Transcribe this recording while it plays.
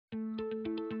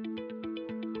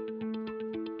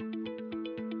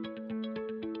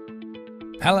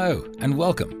Hello and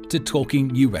welcome to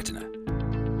Talking Retina.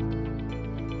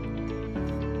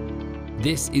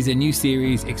 This is a new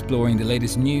series exploring the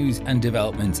latest news and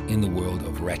developments in the world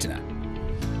of retina.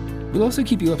 We'll also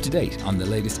keep you up to date on the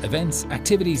latest events,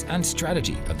 activities and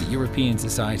strategy of the European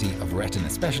Society of Retina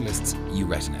Specialists,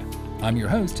 Retina. I'm your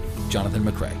host, Jonathan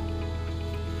McRae.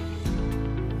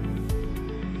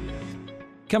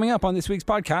 Coming up on this week's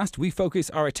podcast, we focus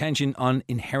our attention on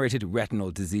inherited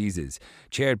retinal diseases,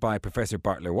 chaired by Professor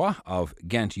Bart LeRoy of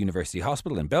Ghent University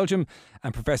Hospital in Belgium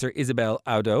and Professor Isabelle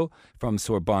Audo from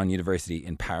Sorbonne University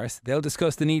in Paris. They'll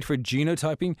discuss the need for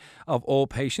genotyping of all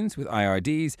patients with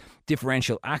IRDs,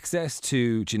 differential access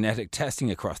to genetic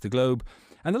testing across the globe,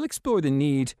 and they'll explore the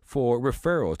need for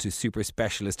referral to super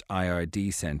specialist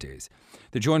IRD centres.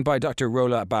 They're joined by Dr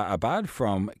Rola Ba-Abbad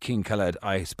from King Khaled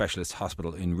Eye Specialist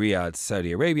Hospital in Riyadh,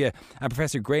 Saudi Arabia, and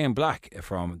Professor Graeme Black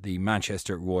from the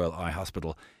Manchester Royal Eye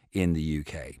Hospital in the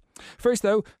UK. First,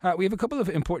 though, we have a couple of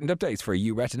important updates for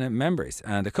Retina members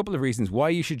and a couple of reasons why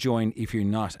you should join if you're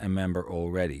not a member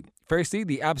already. Firstly,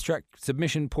 the abstract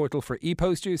submission portal for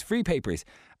e-posters, free papers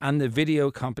and the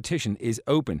video competition is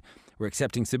open. We're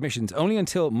accepting submissions only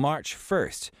until March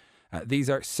 1st. These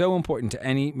are so important to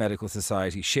any medical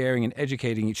society, sharing and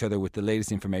educating each other with the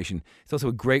latest information. It's also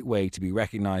a great way to be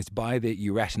recognised by the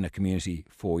Retina community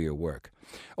for your work.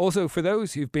 Also, for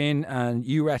those who've been an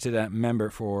Retina member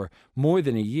for more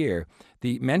than a year,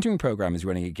 the mentoring programme is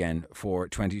running again for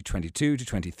 2022 to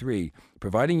 23,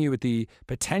 providing you with the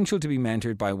potential to be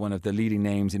mentored by one of the leading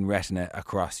names in retina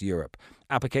across Europe.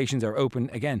 Applications are open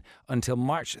again until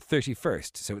March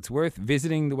 31st, so it's worth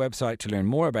visiting the website to learn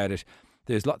more about it.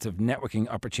 There's lots of networking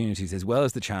opportunities as well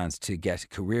as the chance to get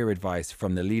career advice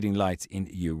from the leading lights in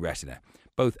Retina.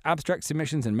 Both abstract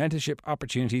submissions and mentorship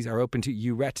opportunities are open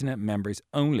to Retina members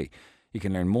only. You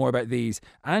can learn more about these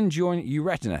and join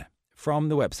Retina from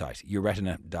the website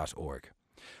uretina.org.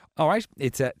 All right,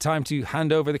 it's time to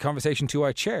hand over the conversation to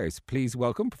our chairs. Please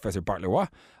welcome Professor Bart LeRoy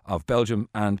of Belgium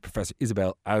and Professor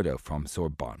Isabelle Audo from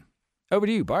Sorbonne. Over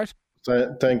to you, Bart.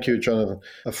 Thank you, Jonathan.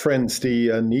 Friends,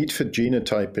 the need for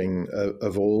genotyping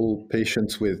of all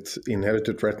patients with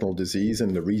inherited retinal disease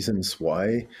and the reasons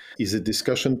why is a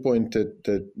discussion point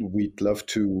that we'd love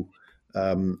to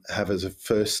have as a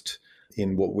first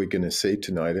in what we're going to say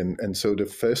tonight. And so the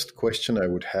first question I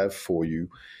would have for you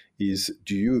is,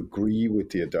 do you agree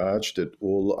with the adage that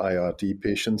all IRD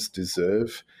patients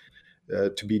deserve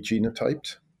to be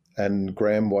genotyped? And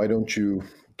Graeme, why don't you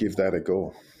give that a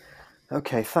go?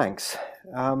 Okay, thanks.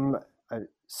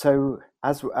 So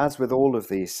as with all of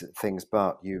these things,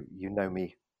 Bart, you know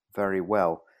me very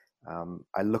well.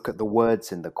 I look at the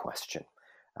words in the question.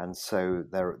 And so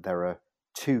there are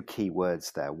two key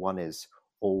words there. One is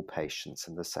all patients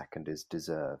and the second is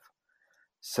deserve.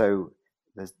 So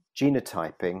there's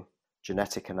genotyping,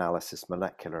 genetic analysis,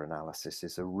 molecular analysis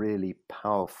is a really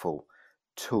powerful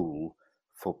tool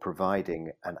for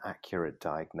providing an accurate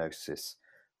diagnosis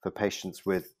for patients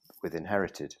with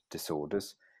inherited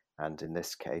disorders, and in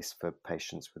this case for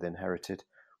patients with inherited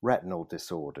retinal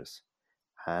disorders.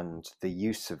 And the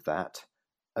use of that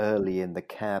early in the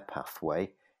care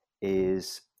pathway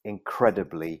is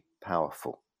incredibly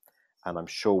powerful. And I'm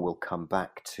sure we'll come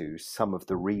back to some of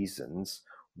the reasons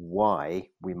why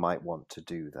we might want to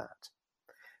do that.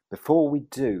 Before we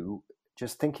do,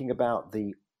 just thinking about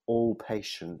the all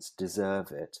patients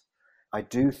deserve it, I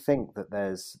do think that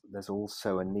there's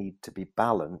also a need to be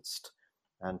balanced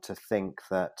and to think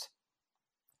that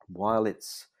while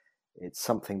it's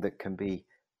something that can be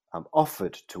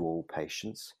offered to all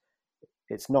patients,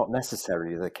 it's not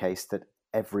necessarily the case that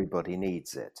everybody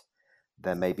needs it.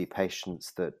 There may be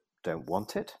patients that don't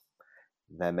want it.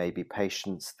 There may be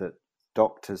patients that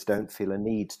doctors don't feel a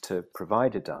need to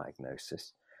provide a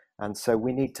diagnosis. And so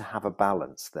we need to have a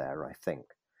balance there, I think,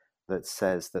 that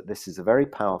says that this is a very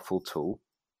powerful tool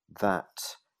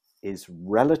that is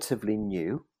relatively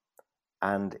new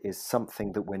and is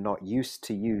something that we're not used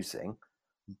to using,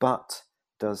 but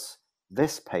does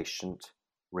this patient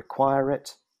require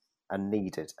it and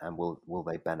need it, and will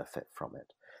they benefit from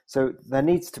it? So there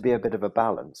needs to be a bit of a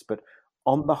balance, but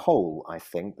on the whole, I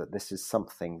think that this is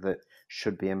something that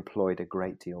should be employed a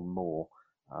great deal more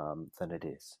than it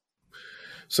is.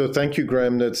 So thank you,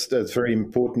 Graeme. That's very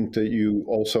important that you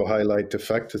also highlight the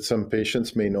fact that some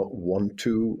patients may not want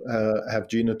to have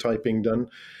genotyping done.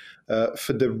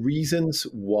 For the reasons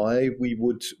why we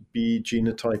would be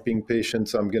genotyping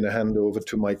patients, I'm going to hand over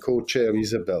to my co-chair,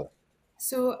 Isabelle.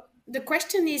 So the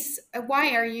question is,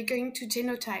 why are you going to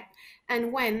genotype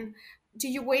and when? Do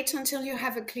you wait until you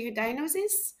have a clear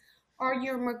diagnosis? Or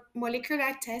your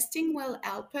molecular testing will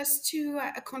help us to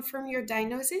confirm your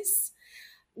diagnosis?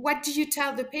 what do you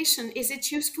tell the patient? Is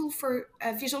it useful for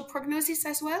visual prognosis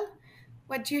as well?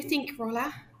 What do you think,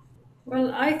 Rola?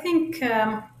 Well, I think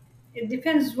it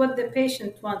depends what the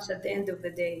patient wants at the end of the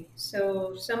day.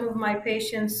 So some of my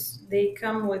patients, they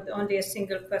come with only a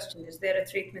single question: is there a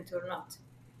treatment or not?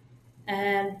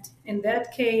 And in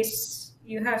that case,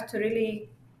 you have to really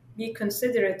be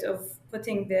considerate of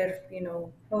putting their,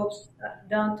 hopes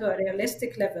down to a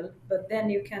realistic level. But then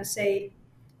you can say,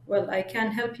 well, I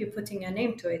can help you putting a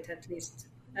name to it at least,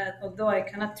 although I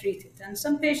cannot treat it. And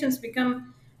some patients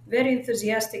become very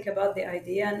enthusiastic about the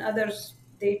idea, and others,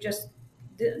 they just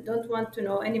don't want to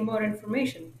know any more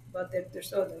information about their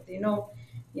disorder. They know,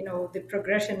 the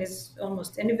progression is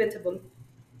almost inevitable,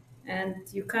 and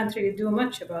you can't really do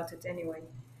much about it anyway.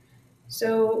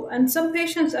 So, and some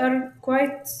patients are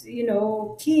quite,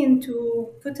 keen to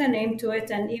put a name to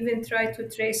it and even try to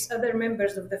trace other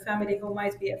members of the family who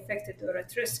might be affected or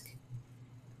at risk.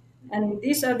 And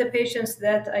these are the patients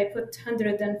that I put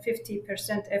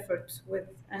 150% effort with.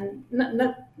 And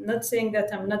not saying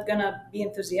that I'm not gonna be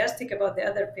enthusiastic about the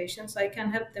other patients. I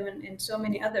can help them in so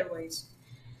many other ways.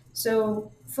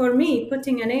 So for me,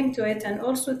 putting a name to it and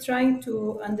also trying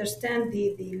to understand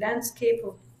the landscape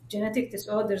of genetic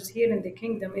disorders here in the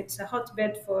kingdom, it's a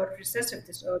hotbed for recessive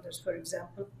disorders, for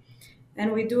example.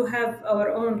 And we do have our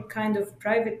own kind of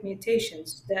private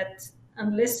mutations that,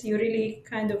 unless you really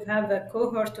kind of have a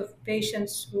cohort of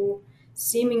patients who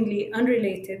seemingly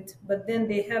unrelated, but then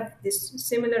they have this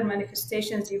similar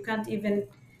manifestations, you can't even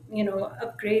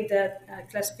upgrade that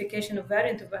classification of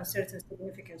variant of uncertain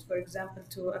significance, for example,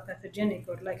 to a pathogenic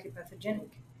or likely pathogenic.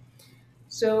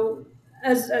 So,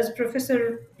 as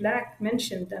Professor Black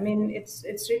mentioned, I mean,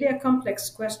 it's really a complex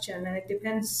question, and it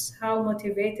depends how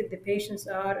motivated the patients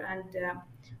are, and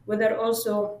whether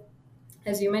also,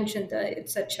 as you mentioned,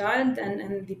 it's a child,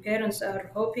 and the parents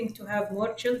are hoping to have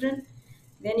more children.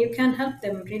 Then you can help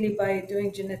them really by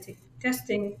doing genetic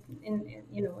testing.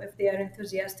 If they are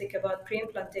enthusiastic about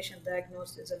pre-implantation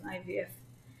diagnosis and IVF,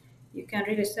 you can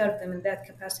really serve them in that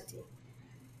capacity.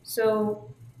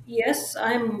 So yes,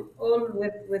 I'm all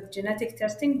with genetic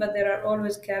testing, but there are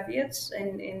always caveats.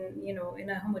 And in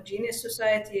a homogeneous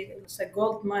society, it's a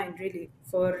gold mine really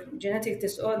for genetic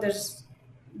disorders.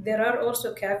 There are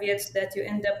also caveats that you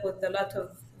end up with a lot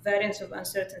of variants of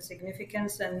uncertain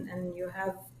significance, and you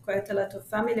have quite a lot of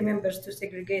family members to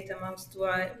segregate amongst,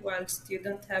 whilst you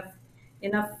don't have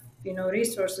enough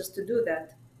resources to do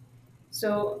that.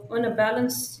 So on a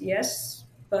balance, yes,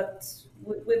 but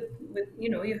with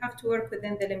you have to work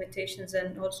within the limitations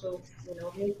and also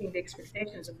meeting the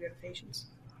expectations of your patients.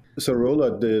 So,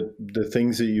 Rola, the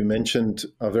things that you mentioned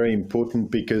are very important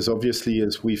because obviously,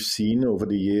 as we've seen over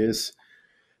the years,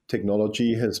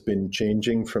 technology has been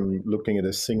changing from looking at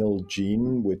a single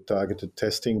gene with targeted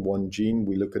testing, one gene.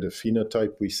 We look at a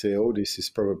phenotype, we say, oh, this is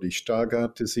probably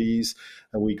Stargardt disease,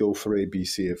 and we go for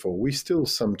ABCFO. We still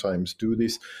sometimes do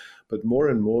this, but more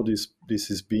and more this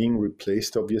is being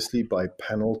replaced, obviously, by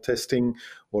panel testing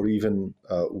or even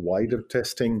wider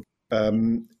testing.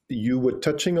 You were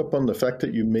touching upon the fact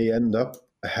that you may end up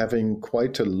having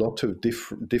quite a lot of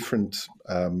different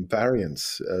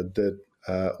variants that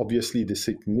obviously the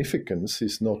significance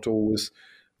is not always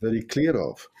very clear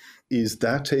of. Is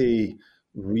that a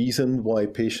reason why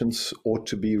patients ought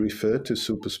to be referred to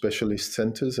super specialist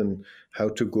centers, and how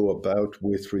to go about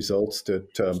with results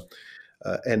that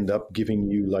end up giving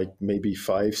you like maybe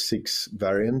 5-6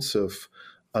 variants of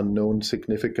unknown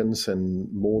significance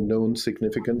and more known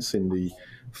significance in the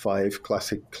 5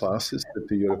 classic classes that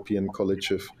the European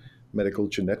College of Medical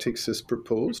Genetics has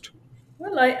proposed?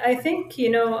 Well, I think,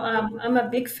 I'm a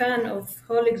big fan of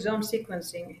whole exome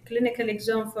sequencing. Clinical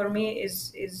exome for me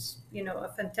is a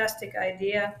fantastic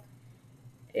idea.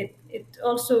 It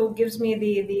also gives me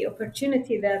the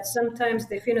opportunity that sometimes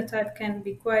the phenotype can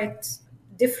be quite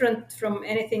different from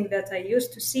anything that I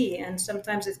used to see, and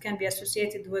sometimes it can be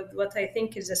associated with what I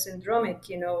think is a syndromic,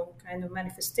 kind of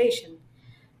manifestation.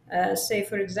 Say,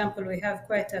 for example, we have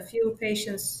quite a few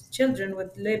patients, children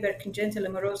with Leber congenital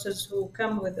amaurosis, who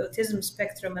come with autism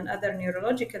spectrum and other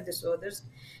neurological disorders,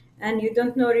 and you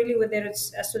don't know really whether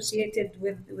it's associated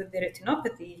with the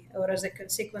retinopathy or as a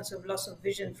consequence of loss of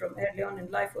vision from early on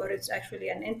in life, or it's actually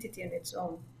an entity in its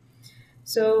own.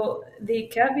 So the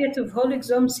caveat of whole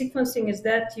exome sequencing is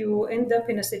that you end up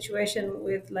in a situation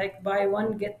with like buy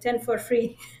one, get 10 for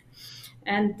free.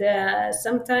 And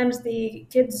sometimes the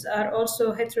kids are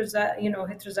also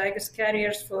heterozygous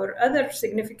carriers for other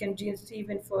significant genes,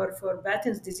 even for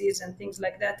Batten's disease and things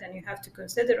like that. And you have to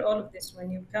consider all of this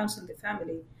when you counsel the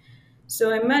family.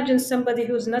 So imagine somebody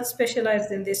who's not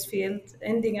specialized in this field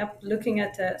ending up looking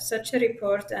at such a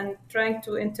report and trying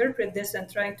to interpret this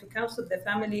and trying to counsel the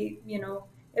family.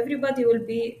 Everybody will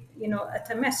be,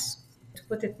 at a mess, to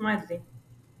put it mildly.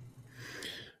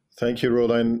 Thank you,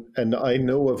 Rola. And I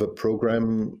know of a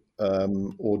program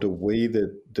or the way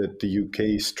that the UK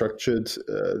is structured.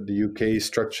 The UK is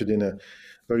structured in a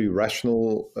very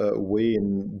rational way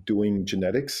in doing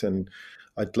genetics. And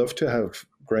I'd love to have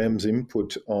Graeme's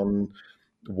input on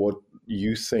what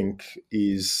you think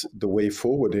is the way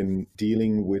forward in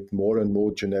dealing with more and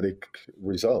more genetic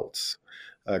results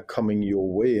coming your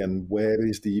way. And where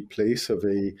is the place of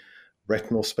a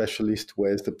retinal specialist?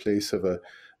 Where's the place of a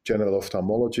general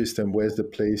ophthalmologist, and where's the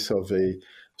place of a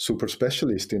super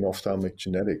specialist in ophthalmic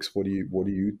genetics? What do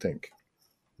you think?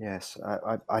 Yes,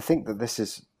 I think that this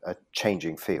is a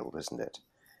changing field, isn't it?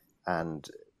 And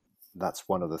that's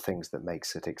one of the things that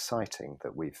makes it exciting,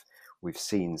 that we've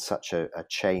seen such a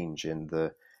change in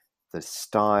the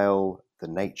style, the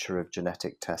nature of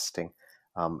genetic testing,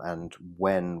 and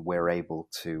when we're able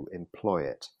to employ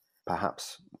it.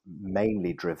 Perhaps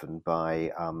mainly driven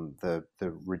by the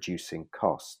reducing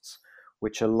costs,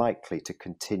 which are likely to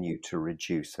continue to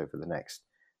reduce over the next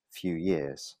few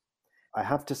years. I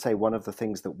have to say, one of the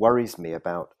things that worries me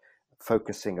about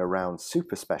focusing around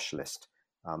super specialist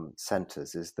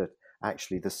centres is that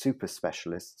actually the super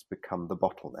specialists become the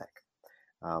bottleneck,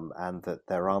 and that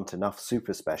there aren't enough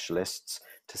super specialists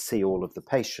to see all of the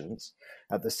patients,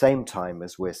 at the same time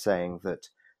as we're saying that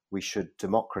we should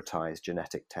democratize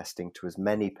genetic testing to as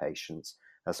many patients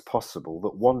as possible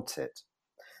that want it.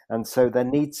 And so there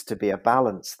needs to be a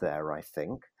balance there, I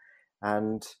think.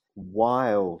 And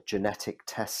while genetic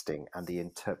testing and the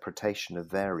interpretation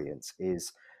of variants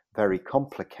is very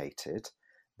complicated,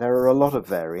 there are a lot of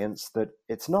variants that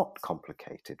it's not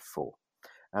complicated for.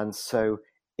 And so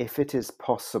if it is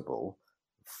possible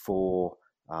for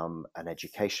an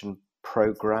education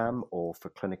program or for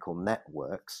clinical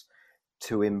networks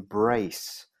to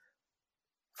embrace,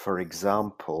 for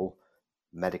example,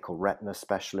 medical retina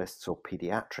specialists or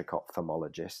pediatric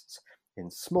ophthalmologists in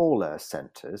smaller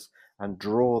centres and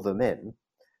draw them in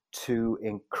to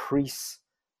increase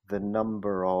the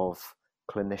number of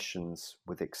clinicians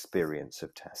with experience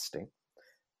of testing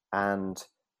and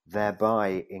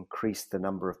thereby increase the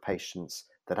number of patients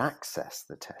that access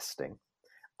the testing,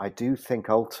 I do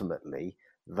think ultimately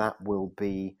that will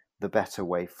be the better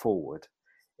way forward.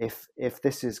 If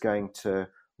this is going to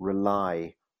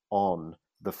rely on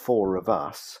the four of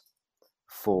us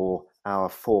for our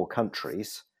 4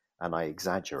 countries, and I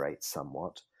exaggerate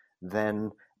somewhat,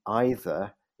 then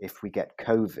either if we get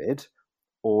COVID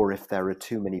or if there are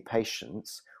too many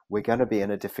patients, we're going to be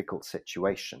in a difficult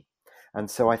situation.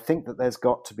 And so I think that there's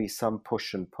got to be some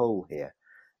push and pull here.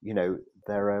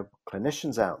 There are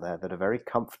clinicians out there that are very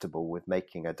comfortable with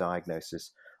making a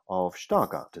diagnosis of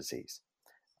Stargardt disease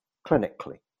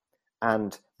clinically.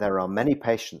 And there are many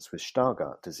patients with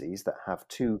Stargardt disease that have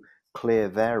 2 clear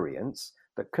variants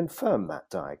that confirm that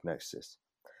diagnosis.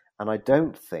 And I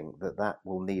don't think that that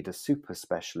will need a super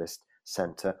specialist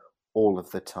centre all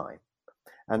of the time.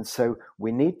 And so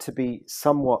we need to be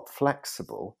somewhat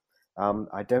flexible.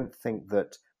 I don't think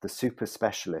that the super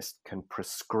specialist can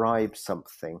prescribe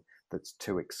something that's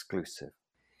too exclusive.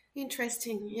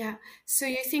 Interesting, yeah. So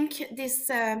you think this,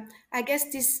 I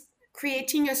guess this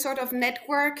creating a sort of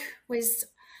network with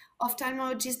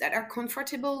ophthalmologists that are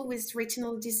comfortable with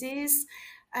retinal disease,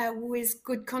 with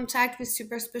good contact with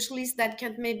super specialists that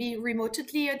can maybe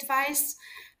remotely advise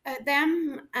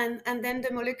them, and then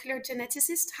the molecular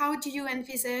geneticist. How do you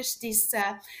envisage this?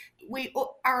 We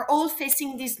are all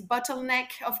facing this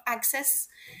bottleneck of access,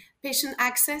 patient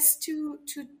access to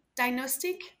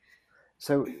diagnostic.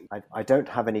 So I don't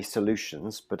have any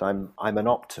solutions, but I'm an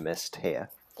optimist here.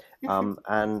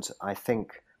 And I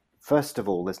think, first of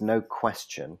all, there's no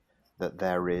question that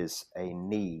there is a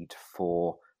need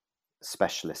for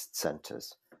specialist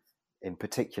centres, in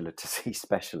particular to see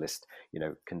specialist,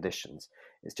 conditions.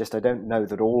 It's just I don't know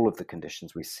that all of the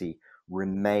conditions we see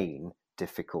remain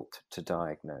difficult to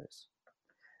diagnose.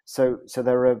 So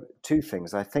there are 2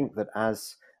 things. I think that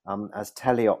as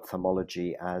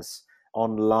teleophthalmology, as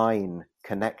online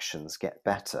connections get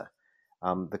better,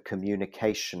 the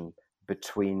communication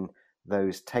between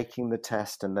those taking the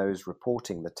test and those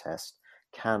reporting the test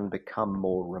can become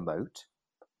more remote.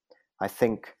 I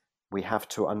think we have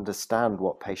to understand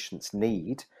what patients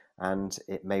need, and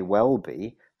it may well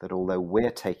be that although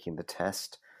we're taking the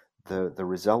test, the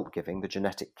result giving, the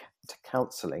genetic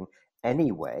counselling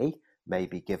anyway, may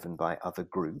be given by other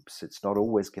groups. It's not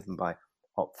always given by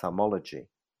ophthalmology.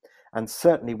 And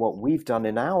certainly what we've done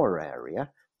in our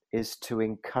area is to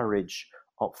encourage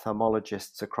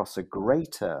ophthalmologists across a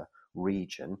greater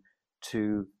region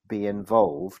to be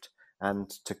involved and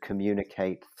to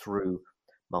communicate through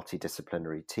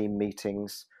multidisciplinary team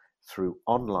meetings, through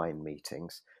online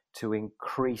meetings, to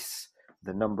increase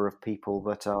the number of people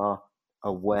that are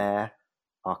aware,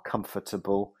 are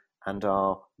comfortable, and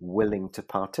are willing to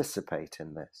participate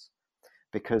in this.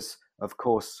 Because, of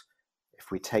course,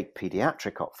 if we take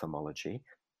pediatric ophthalmology,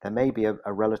 there may be a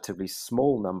relatively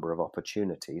small number of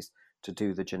opportunities to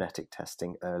do the genetic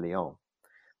testing early on.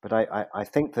 But I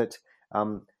think that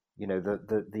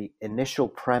the initial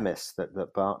premise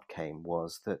that Bart came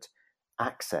was that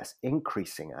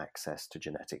increasing access to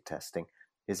genetic testing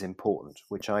is important,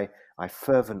 which I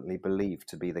fervently believe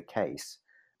to be the case.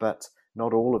 But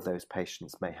not all of those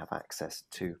patients may have access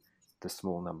to the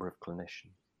small number of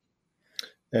clinicians.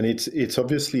 And it's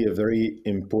obviously a very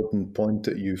important point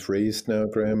that you've raised now,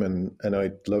 Graeme, and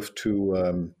I'd love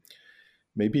to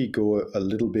maybe go a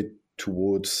little bit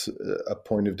towards a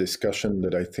point of discussion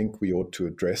that I think we ought to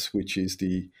address, which is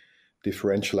the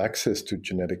differential access to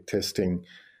genetic testing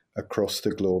across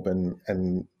the globe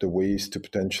and the ways to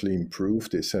potentially improve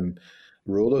this. And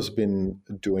Rola's been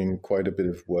doing quite a bit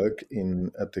of work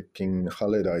at the King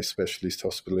Khaled Eye Specialist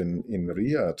Hospital in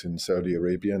Riyadh in Saudi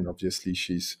Arabia, and obviously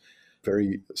she's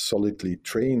very solidly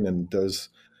trained and does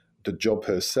the job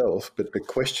herself. But the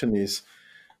question is,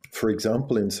 for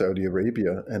example, in Saudi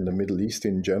Arabia and the Middle East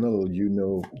in general, you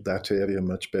know that area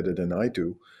much better than I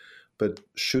do. But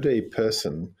should a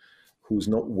person who's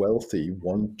not wealthy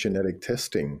want genetic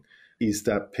testing, is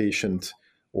that patient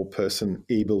or person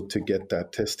able to get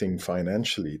that testing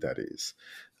financially, that is?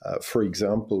 For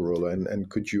example, Rola, and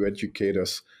could you educate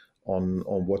us on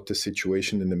what the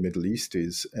situation in the Middle East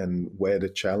is and where the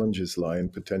challenges lie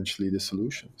and potentially the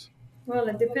solutions? Well,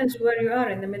 it depends where you are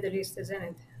in the Middle East, isn't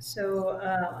it? So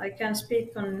I can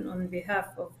speak on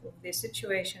behalf of the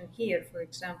situation here, for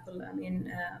example. I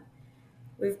mean,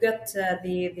 we've got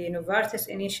the Novartis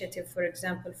initiative, for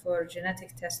example, for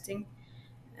genetic testing.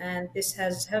 And this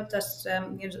has helped us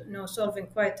solving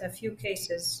quite a few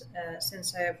cases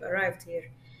since I have arrived here.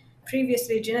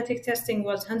 Previously, genetic testing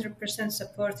was 100%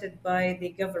 supported by the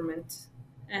government.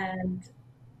 And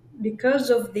because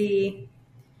of the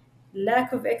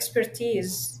lack of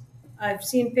expertise, I've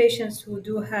seen patients who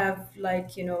do have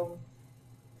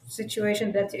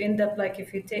situation that you end up like,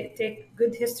 if you take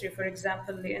good history, for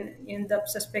example, you end up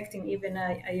suspecting even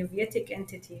a uveitic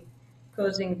entity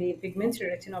causing the pigmentary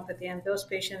retinopathy, and those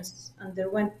patients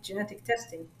underwent genetic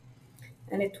testing.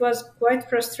 And it was quite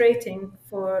frustrating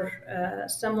for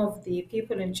some of the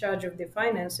people in charge of the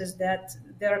finances that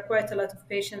there are quite a lot of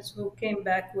patients who came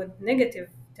back with negative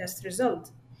test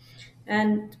result.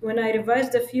 And when I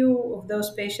revised a few of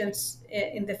those patients,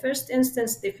 in the first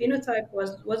instance, the phenotype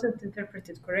wasn't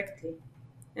interpreted correctly.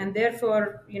 And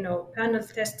therefore, panel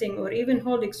testing or even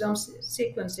whole exome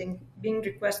sequencing being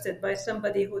requested by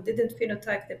somebody who didn't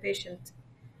phenotype the patient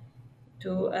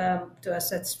to a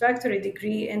satisfactory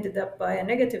degree ended up by a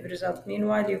negative result.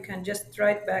 Meanwhile, you can just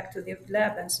write back to the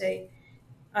lab and say,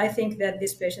 I think that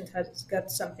this patient has got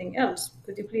something else.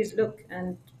 Could you please look?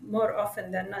 And more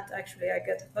often than not, actually, I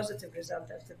get a positive result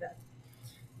after that.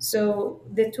 So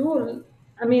the tool,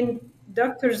 I mean,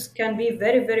 doctors can be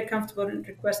very, very comfortable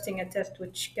requesting a test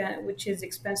which is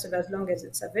expensive as long as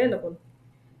it's available.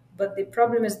 But the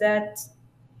problem is that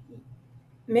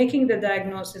making the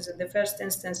diagnosis in the first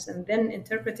instance and then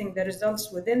interpreting the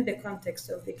results within the context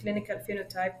of the clinical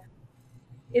phenotype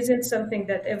isn't something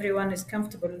that everyone is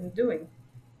comfortable in doing.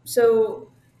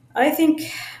 So I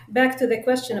think back to the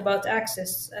question about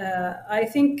access, I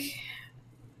think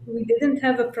we didn't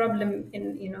have a problem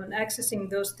in accessing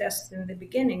those tests in the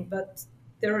beginning, but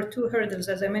there are two hurdles,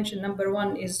 as I mentioned. Number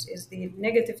one is the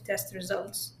negative test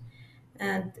results.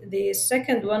 And the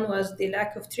second one was the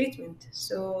lack of treatment.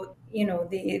 So,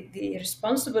 the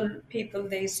responsible people,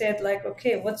 they said like,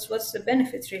 okay, what's the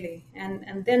benefit really?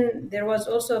 And then there was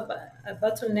also a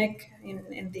bottleneck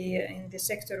in the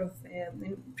sector of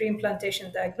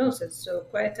pre-implantation diagnosis. So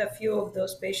quite a few of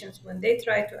those patients, when they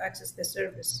tried to access the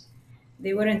service,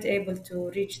 they weren't able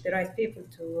to reach the right people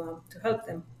to help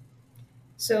them.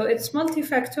 So it's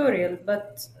multifactorial,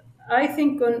 but I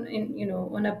think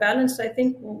on a balance, I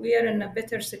think we are in a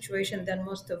better situation than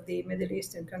most of the Middle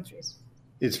Eastern countries.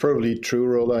 It's probably true,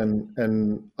 Rola,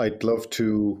 and I'd love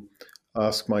to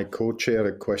ask my co-chair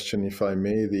a question, if I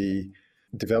may. The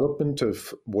development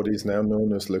of what is now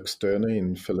known as Luxturna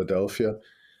in Philadelphia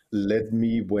led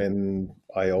me when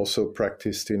I also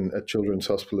practiced in a Children's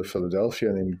Hospital of Philadelphia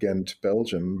and in Ghent,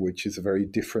 Belgium, which is a very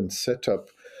different setup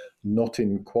not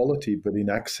in quality, but in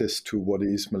access to what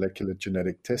is molecular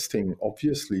genetic testing,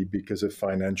 obviously because of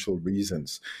financial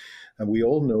reasons. And we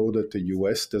all know that the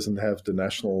US doesn't have the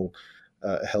national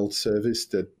health service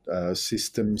that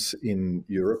systems in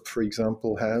Europe, for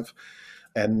example, have.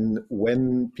 And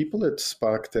when people at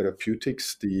Spark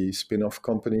Therapeutics, the spin-off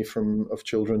company of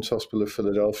Children's Hospital of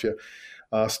Philadelphia,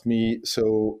 asked me,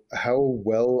 so how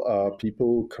well are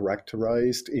people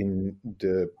characterized in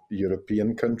the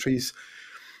European countries?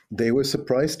 They were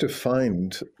surprised to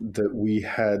find that we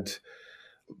had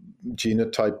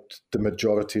genotyped the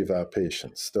majority of our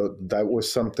patients. So that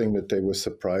was something that they were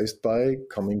surprised by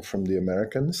coming from the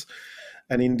Americans.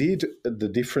 And indeed, the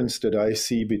difference that I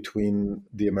see between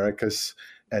the Americas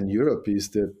and Europe is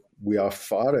that we are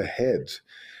far ahead,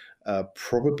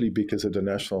 probably because of the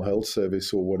National Health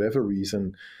Service or whatever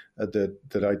reason that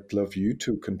I'd love you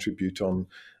to contribute on.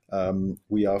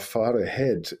 We are far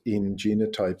ahead in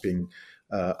genotyping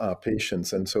our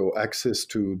patients. And so access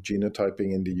to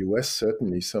genotyping in the US,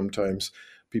 certainly sometimes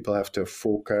people have to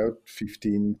fork out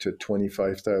 $15,000 to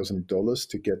 $25,000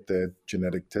 to get their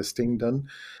genetic testing done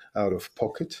out of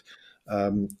pocket.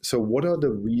 So what are the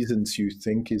reasons you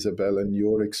think, Isabelle, in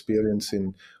your experience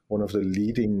in one of the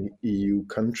leading EU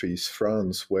countries,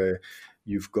 France, where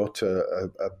you've got a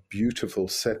beautiful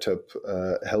setup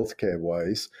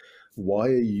healthcare-wise, why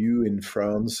are you in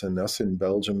France and us in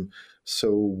Belgium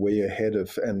so way ahead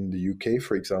of, and the UK,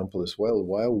 for example, as well?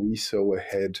 Why are we so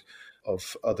ahead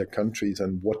of other countries,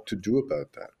 and what to do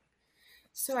about that?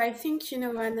 So I think,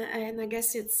 and I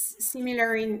guess it's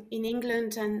similar in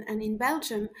England and in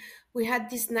Belgium. We had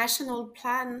this national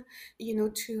plan,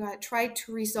 to try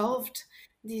to resolve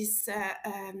these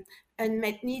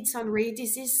unmet needs on rare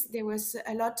disease. There was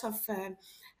a lot of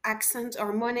accent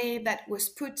or money that was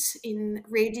put in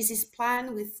rare disease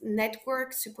plan with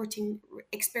networks supporting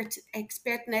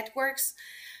expert networks,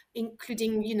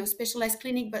 including specialized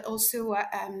clinic, but also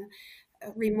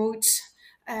remote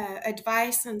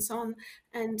advice and so on.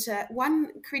 And one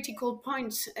critical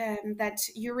point that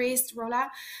you raised, Rola,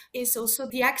 is also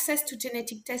the access to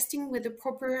genetic testing with a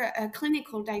proper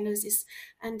clinical diagnosis.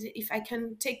 And if I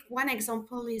can take one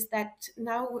example, is that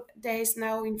nowadays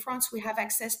in France, we have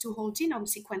access to whole genome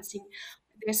sequencing.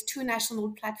 There's 2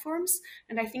 national platforms,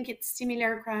 and I think it's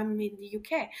similar, Graeme, in the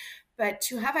UK. But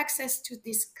to have access to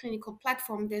this clinical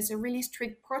platform, there's a really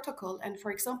strict protocol. And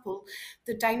for example,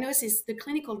 the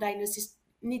clinical diagnosis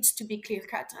needs to be clear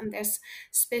cut, and there's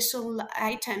special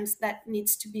items that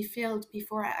needs to be filled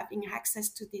before having access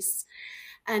to this.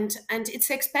 And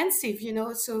it's expensive,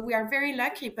 so we are very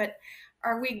lucky, but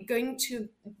are we going to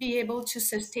be able to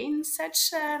sustain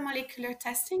such molecular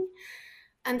testing?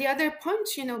 And the other point,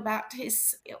 about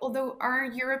is, although our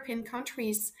European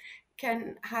countries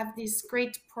can have these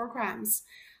great programs,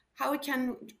 how we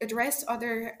can address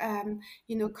other,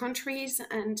 countries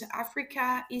and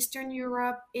Africa, Eastern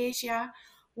Europe, Asia,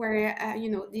 where,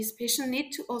 these patients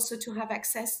need to have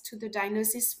access to the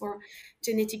diagnosis for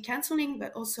genetic counseling,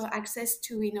 but also access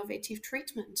to innovative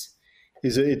treatment.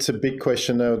 It's a big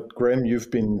question now. Graeme,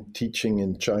 you've been teaching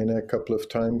in China a couple of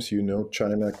times. You know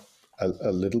China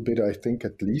a little bit, I think,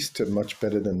 at least, much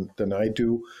better than I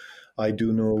do. I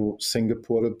do know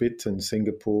Singapore a bit, and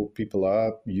Singapore people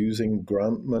are using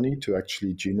grant money to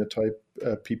actually genotype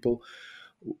people.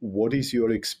 What is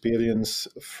your experience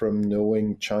from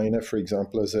knowing China, for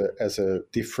example, as a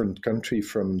different country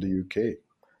from the UK?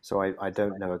 So I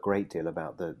don't know a great deal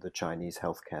about the Chinese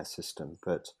healthcare system,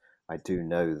 but I do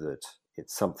know that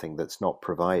it's something that's not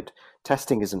provided.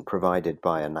 Testing isn't provided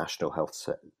by a national health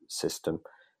system.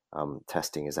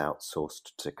 Testing is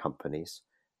outsourced to companies,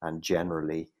 and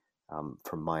generally,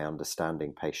 from my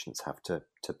understanding, patients have to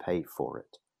pay for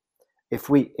it. If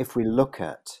we look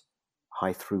at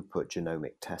high throughput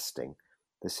genomic testing,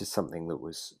 this is something that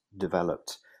was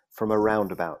developed from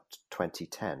around about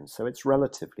 2010, so it's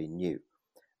relatively new.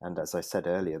 And as I said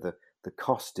earlier, the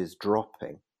cost is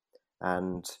dropping,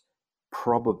 and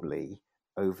probably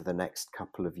over the next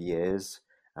couple of years,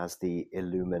 as the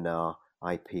Illumina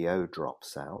IPO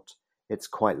drops out, it's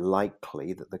quite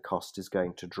likely that the cost is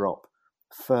going to drop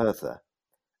further.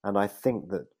 And I think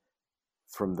that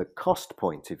from the cost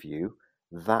point of view,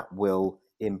 that will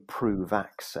improve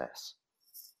access.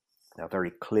 Now, very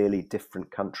clearly,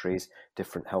 different countries,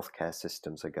 different healthcare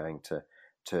systems are going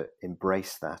to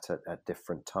embrace that at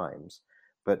different times.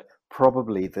 But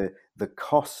probably the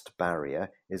cost barrier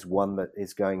is one that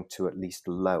is going to at least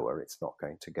lower. It's not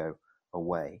going to go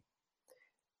away.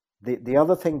 The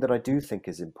other thing that I do think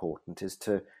is important is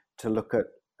to look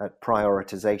at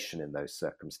prioritization in those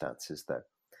circumstances, though.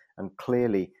 And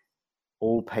clearly,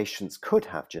 all patients could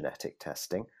have genetic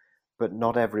testing, but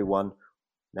not everyone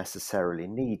necessarily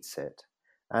needs it.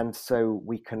 And so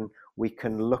we can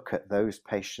look at those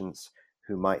patients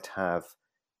who might have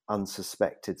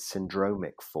unsuspected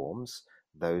syndromic forms,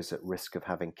 those at risk of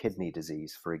having kidney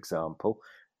disease, for example,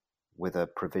 with a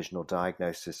provisional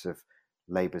diagnosis of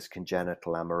Leber's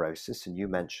congenital amaurosis, and you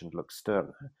mentioned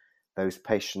Luxturna, those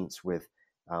patients with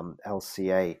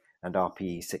LCA and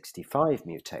RPE65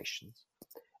 mutations.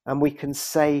 And we can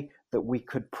say that we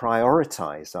could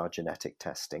prioritize our genetic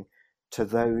testing to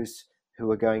those who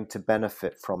are going to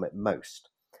benefit from it most.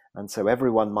 And so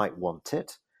everyone might want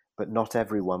it, but not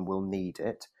everyone will need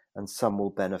it, and some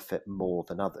will benefit more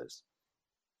than others.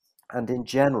 And in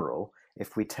general,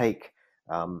 if we take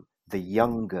the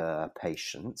younger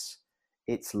patients,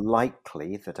 it's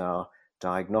likely that our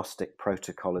diagnostic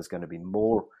protocol is going to be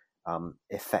more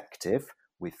effective.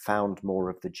 We've found more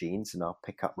of the genes and our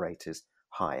pickup rate is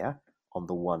higher on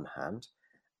the one hand,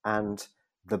 and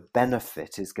the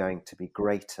benefit is going to be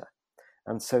greater.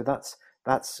 And so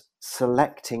that's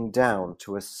selecting down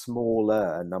to a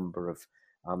smaller number of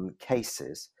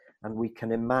cases, and we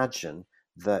can imagine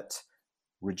that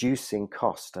reducing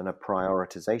cost and a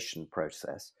prioritization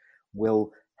process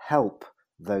will help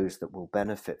those that will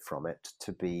benefit from it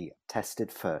to be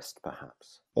tested first,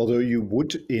 perhaps. Although you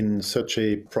would, in such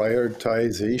a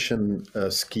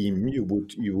prioritization scheme, you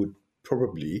would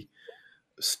probably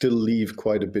still leave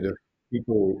quite a bit of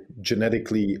people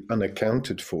genetically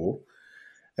unaccounted for.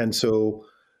 And so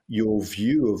your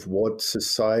view of what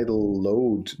societal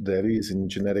load there is in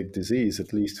genetic disease,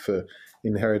 at least for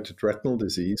inherited retinal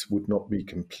disease, would not be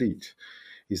complete.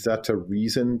 Is that a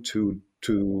reason to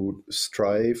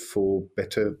strive for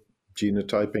better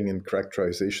genotyping and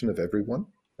characterization of everyone?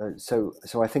 So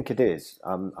I think it is.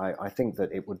 I think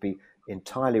that it would be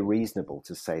entirely reasonable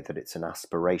to say that it's an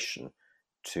aspiration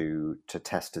to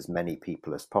test as many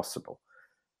people as possible.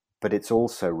 But it's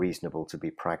also reasonable to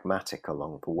be pragmatic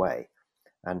along the way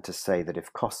and to say that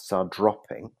if costs are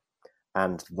dropping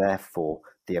and therefore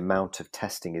the amount of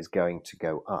testing is going to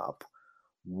go up,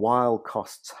 while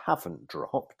costs haven't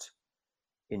dropped,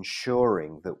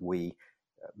 ensuring that we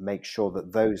make sure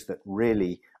that those that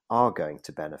really are going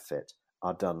to benefit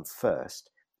are done first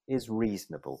is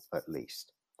reasonable, at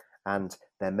least. And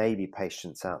there may be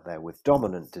patients out there with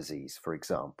dominant disease, for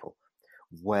example,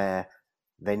 where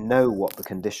they know what the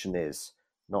condition is,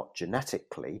 not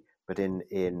genetically, but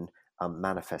in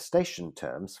manifestation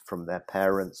terms from their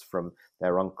parents, from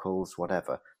their uncles,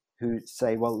 whatever, who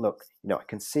say, well, look, I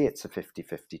can see it's a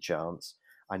 50-50 chance.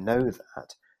 I know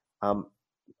that.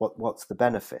 What's the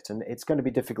benefit? And it's going to be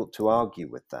difficult to argue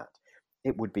with that.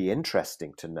 It would be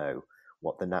interesting to know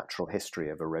what the natural history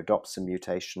of a rhodopsin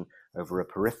mutation over a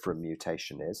peripheral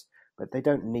mutation is, but they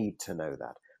don't need to know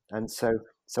that. And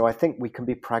so I think we can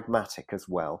be pragmatic as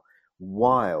well,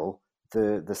 while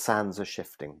the sands are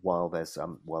shifting, while there's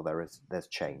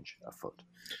change afoot.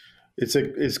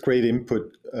 It's great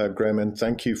input, Graeme, and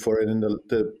thank you for it. And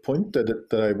the point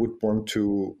that I would want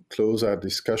to close our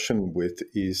discussion with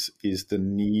is the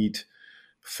need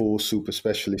for super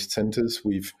specialist centers.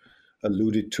 We've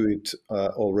alluded to it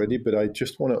already, but I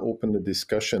just want to open the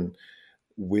discussion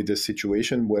with a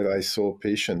situation where I saw a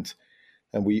patient,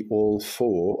 and we all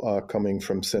four are coming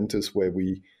from centers where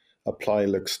we apply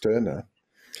Luxturna.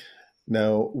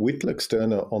 Now, with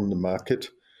Luxturna on the market,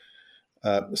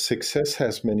 success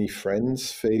has many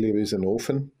friends, failure is an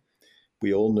orphan.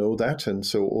 We all know that, and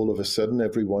so all of a sudden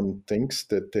everyone thinks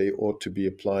that they ought to be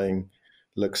applying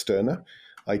Luxturna.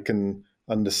 I can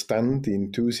understand the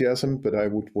enthusiasm, but I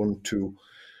would want to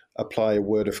apply a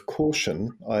word of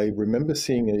caution. I remember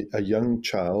seeing a young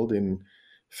child in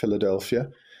Philadelphia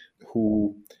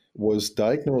who was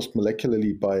diagnosed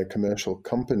molecularly by a commercial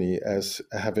company as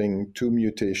having two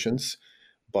mutations,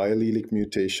 biallelic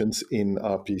mutations in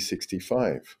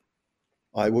RP65.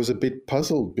 I was a bit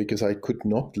puzzled because I could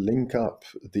not link up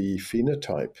the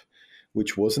phenotype,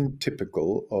 which wasn't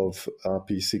typical of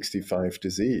RP65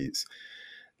 disease.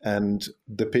 And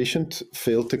the patient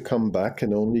failed to come back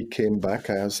and only came back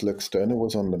as Luxturna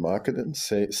was on the market and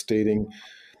stating,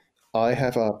 I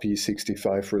have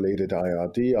RP65 related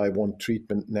IRD, I want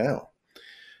treatment now.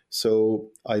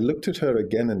 So I looked at her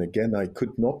again and again. I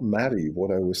could not marry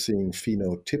what I was seeing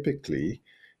phenotypically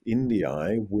in the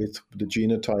eye with the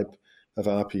genotype of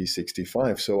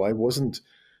RP65. So I wasn't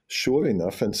sure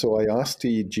enough. And so I asked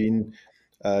the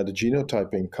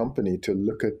genotyping company to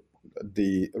look at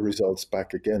the results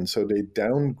back again. So they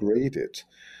downgraded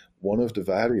one of the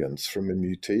variants from a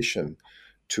mutation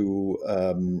to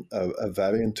a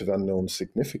variant of unknown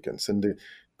significance. And the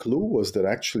clue was that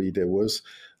actually there was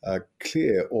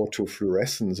clear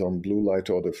autofluorescence on blue light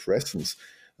autofluorescence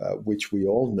which we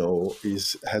all know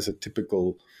has a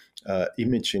typical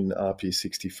image in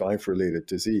RP65 related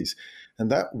disease.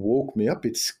 And that woke me up.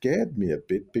 It scared me a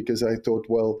bit because I thought,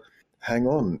 well, hang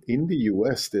on. In the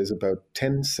US, there's about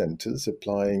 10 centers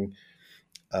applying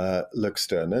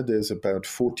Luxturna. There's about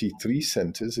 43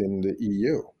 centers in the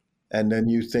EU. And then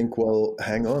you think, well,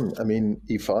 hang on. I mean,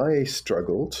 if I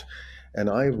struggled and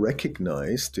I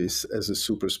recognized this as a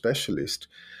super specialist,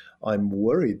 I'm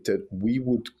worried that we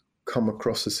would come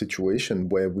across a situation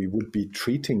where we would be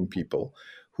treating people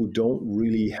who don't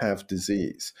really have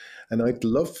disease. And I'd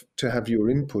love to have your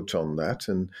input on that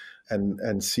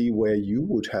and see where you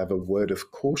would have a word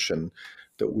of caution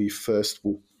that we first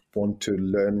would want to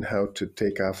learn how to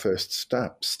take our first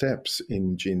steps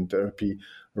in gene therapy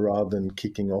rather than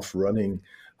kicking off running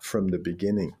from the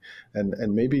beginning. And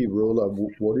maybe, Rola,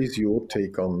 what is your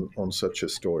take on such a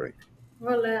story?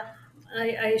 Well,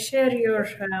 I share your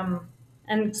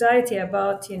anxiety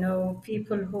about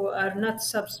people who are not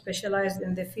subspecialized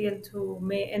in the field who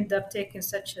may end up taking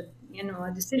such a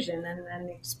decision and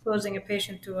exposing a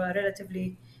patient to a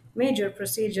relatively major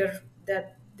procedure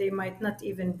that they might not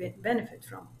even benefit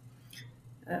from.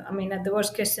 I mean, at the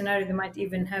worst case scenario, they might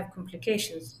even have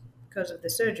complications because of the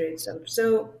surgery itself.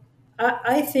 So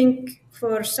I think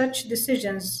for such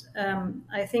decisions,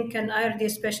 I think an IRD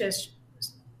specialist,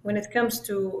 when it comes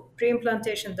to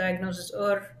pre-implantation diagnosis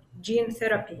or gene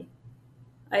therapy,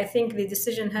 I think the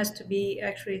decision has to be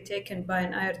actually taken by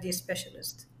an IRD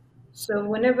specialist. So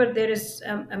whenever there is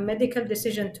a medical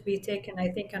decision to be taken, I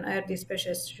think an IRD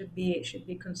specialist should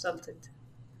be consulted,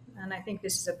 and I think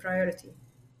this is a priority.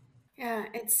 Yeah,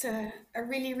 it's a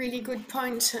really, really good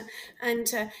point.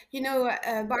 And,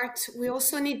 Bart, we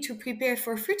also need to prepare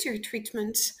for future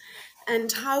treatment.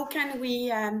 And how can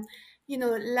we,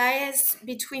 liaise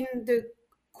between the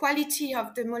quality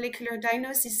of the molecular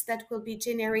diagnosis that will be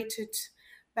generated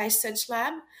by such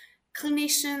lab,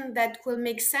 clinician that will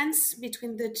make sense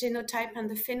between the genotype and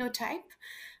the phenotype,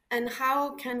 and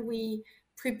how can we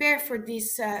prepare for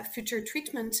this future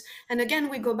treatment. And again,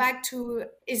 we go back to,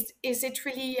 is it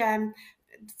really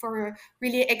for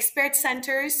really expert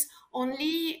centers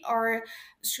only, or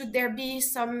should there be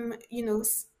some,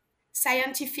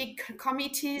 scientific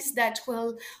committees that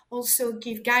will also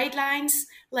give guidelines,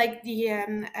 like the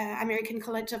American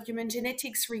College of Human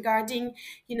Genetics, regarding,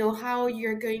 how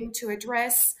you're going to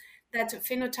address that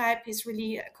phenotype is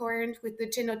really coherent with the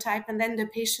genotype, and then the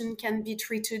patient can be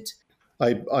treated.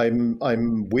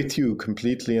 I'm with you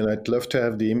completely, and I'd love to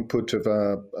have the input of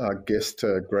our guest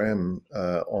Graeme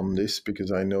on this,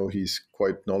 because I know he's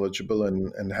quite knowledgeable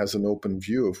and has an open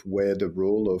view of where the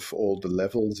role of all the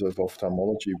levels of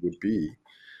ophthalmology would be.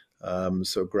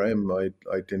 So Graeme,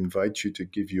 I'd invite you to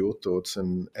give your thoughts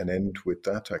and end with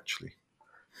that, actually.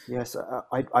 Yes,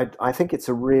 I think it's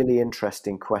a really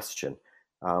interesting question.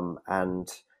 And,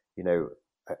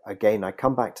 again, I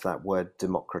come back to that word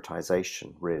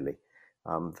democratization, really.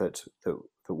 That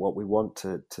what we want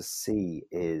to see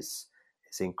is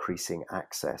increasing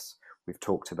access. We've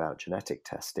talked about genetic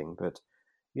testing, but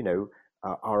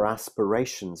our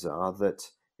aspirations are that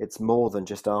it's more than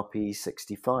just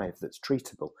RPE65 that's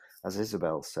treatable, as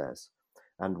Isabelle says.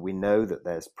 And we know that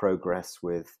there's progress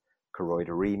with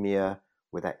choroideremia,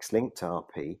 with X-linked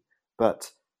RP,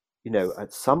 but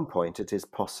at some point it is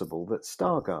possible that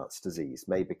Stargardt's disease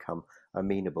may become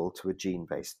amenable to a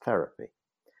gene-based therapy.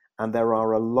 And there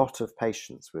are a lot of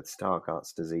patients with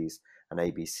Stargardt's disease and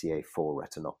ABCA4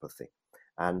 retinopathy.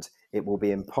 And it will be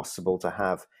impossible to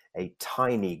have a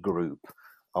tiny group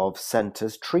of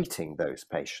centers treating those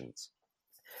patients.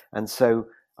 And so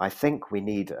I think we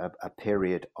need a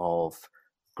period of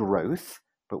growth,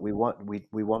 but we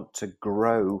want to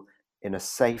grow in a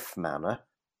safe manner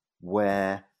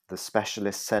where the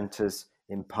specialist centers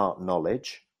impart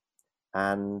knowledge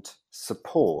and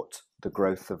support the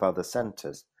growth of other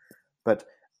centers. But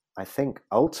I think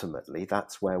ultimately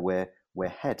that's where we're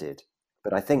headed.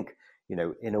 But I think,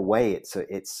 in a way,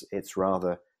 it's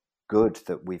rather good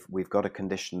that we've got a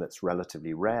condition that's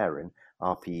relatively rare in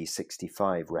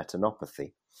RPE65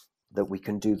 retinopathy, that we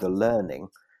can do the learning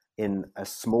in a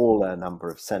smaller number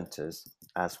of centers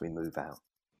as we move out.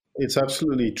 It's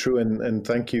absolutely true, and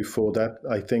thank you for that.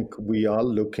 I think we are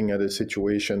looking at a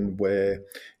situation where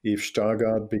if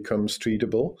Stargardt becomes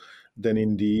treatable, then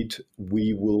indeed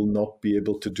we will not be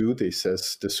able to do this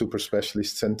as the super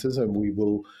specialist centers, and we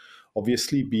will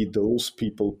obviously be those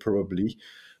people probably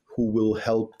who will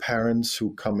help parents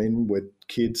who come in with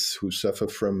kids who suffer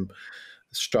from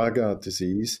Stargardt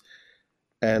disease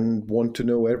and want to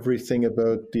know everything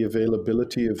about the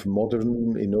availability of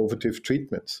modern innovative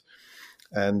treatments.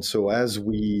 And so as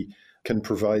we can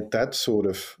provide that sort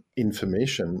of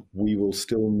information, we will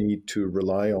still need to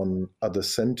rely on other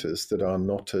centers that are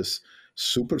not as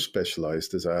super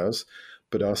specialized as ours,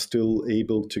 but are still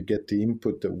able to get the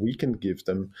input that we can give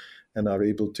them and are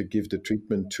able to give the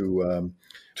treatment to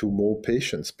more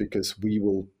patients, because we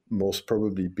will most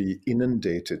probably be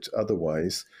inundated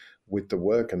otherwise with the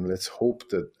work. And let's hope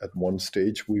that at one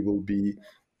stage we will be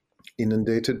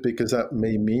inundated, because that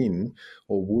may mean,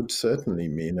 or would certainly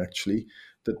mean actually,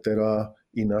 that there are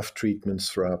enough treatments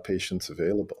for our patients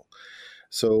available.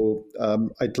 So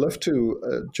I'd love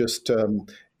to just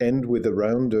end with a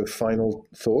round of final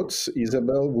thoughts.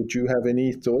 Isabelle, would you have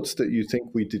any thoughts that you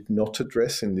think we did not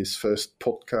address in this first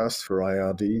podcast for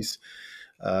IRDs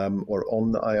or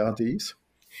on the IRDs?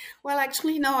 Well,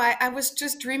 actually, no, I was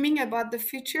just dreaming about the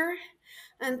future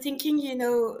and thinking,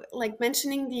 like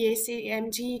mentioning the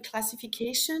ACMG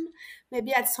classification,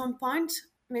 maybe at some point,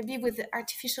 maybe with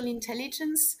artificial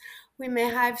intelligence, we may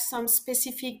have some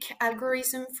specific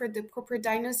algorithm for the proper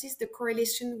diagnosis, the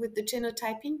correlation with the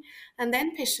genotyping, and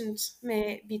then patients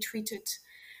may be treated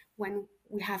when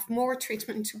we have more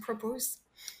treatment to propose.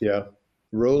 Yeah.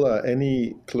 Rola,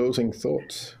 any closing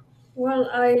thoughts? Well,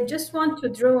 I just want to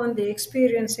draw on the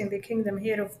experience in the kingdom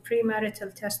here of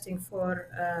premarital testing for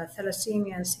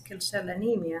thalassemia and sickle cell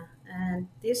anemia. And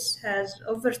this has,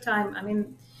 over time,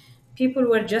 people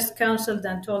were just counseled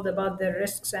and told about their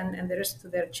risks and the risks to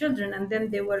their children, and then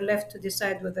they were left to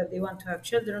decide whether they want to have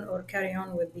children or carry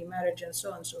on with the marriage and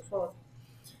so on and so forth.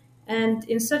 And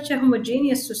in such a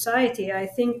homogeneous society, I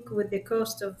think with the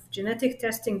cost of genetic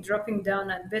testing dropping down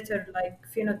and better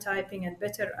phenotyping and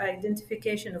better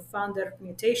identification of founder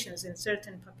mutations in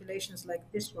certain populations like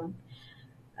this one,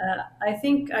 I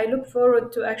think I look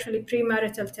forward to actually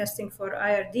premarital testing for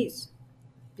IRDs.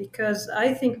 Because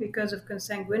I think because of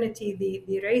consanguinity,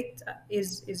 the rate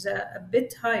is a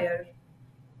bit higher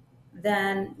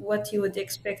than what you would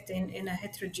expect in a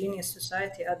heterogeneous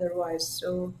society otherwise.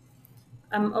 So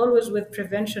I'm always with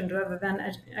prevention rather than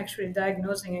actually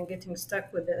diagnosing and getting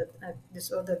stuck with a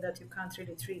disorder that you can't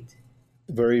really treat.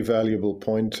 Very valuable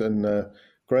point. And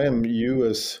Graeme, you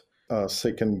as our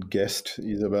second guest,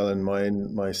 Isabelle and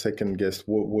my second guest,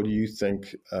 what do you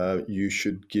think you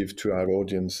should give to our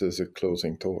audience as a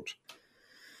closing thought?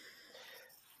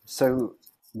 So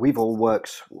we've all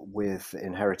worked with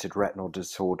inherited retinal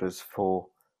disorders for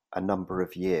a number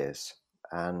of years.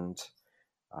 And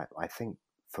I think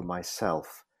for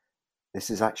myself, this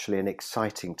is actually an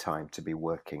exciting time to be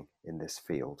working in this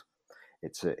field.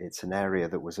 It's an area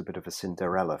that was a bit of a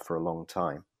Cinderella for a long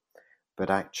time, but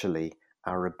actually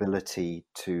our ability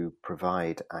to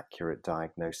provide accurate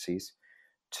diagnoses,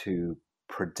 to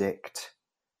predict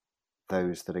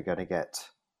those that are going to get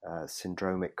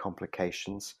syndromic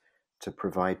complications, to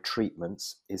provide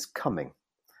treatments is coming.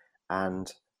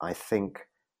 And I think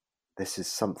this is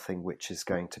something which is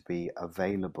going to be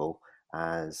available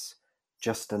as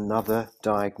just another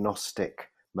diagnostic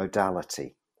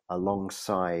modality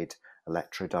alongside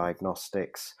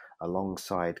electrodiagnostics,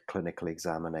 alongside clinical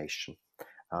examination.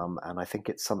 And I think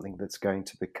it's something that's going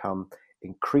to become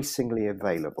increasingly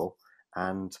available.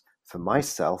 And for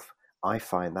myself, I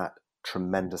find that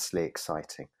tremendously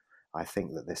exciting. I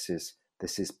think that this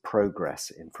is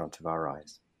progress in front of our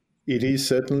eyes. It is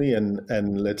certainly,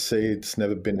 and let's say it's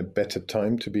never been a better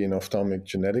time to be in ophthalmic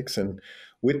genetics. And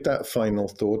with that final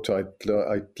thought,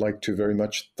 I'd like to very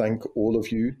much thank all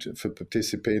of you for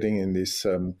participating in this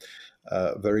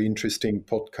very interesting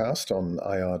podcast on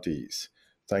IRDs.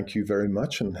 Thank you very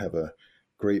much and have a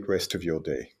great rest of your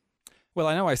day. Well,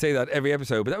 I know I say that every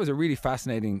episode, but that was a really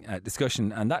fascinating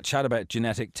discussion. And that chat about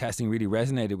genetic testing really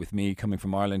resonated with me coming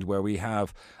from Ireland, where we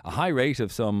have a high rate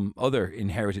of some other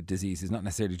inherited diseases, not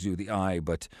necessarily to do with the eye,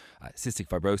 but cystic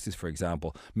fibrosis, for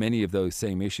example. Many of those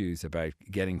same issues about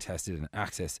getting tested and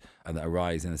access and that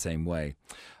arise in the same way.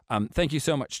 Thank you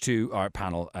so much to our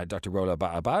panel, Dr Rola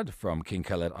Ba-Abbad from King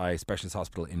Khaled Eye Specialist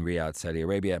Hospital in Riyadh, Saudi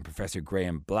Arabia, and Professor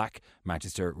Graeme Black,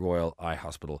 Manchester Royal Eye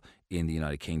Hospital in the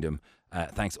United Kingdom.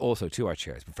 Thanks also to our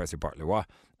chairs, Professor Bart LeRoy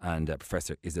and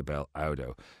Professor Isabelle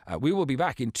Audo. We will be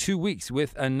back in 2 weeks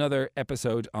with another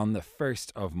episode on the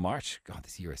 1st of March. God,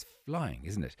 this year is flying,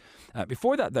 isn't it?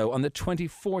 Before that, though, on the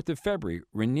 24th of February,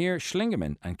 Rainier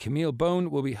Schlingerman and Camille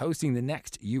Bone will be hosting the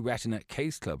next Retina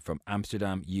Case Club from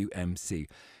Amsterdam UMC.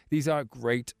 These are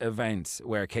great events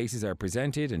where cases are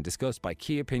presented and discussed by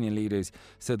key opinion leaders.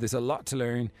 So there's a lot to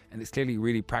learn, and it's clearly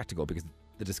really practical because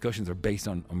the discussions are based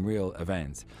on real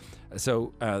events.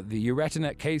 So the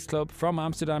Retina Case Club from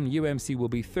Amsterdam UMC will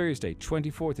be Thursday,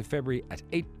 24th of February at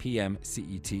 8 p.m.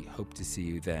 CET. Hope to see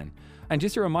you then. And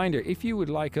just a reminder, if you would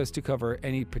like us to cover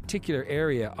any particular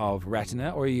area of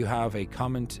retina, or you have a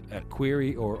comment, a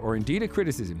query, or indeed a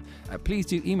criticism, please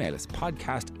do email us,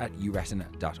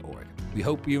 podcast@uretina.org. We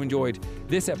hope you enjoyed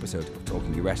this episode of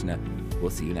Talking Your Retina.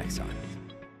 We'll see you next time.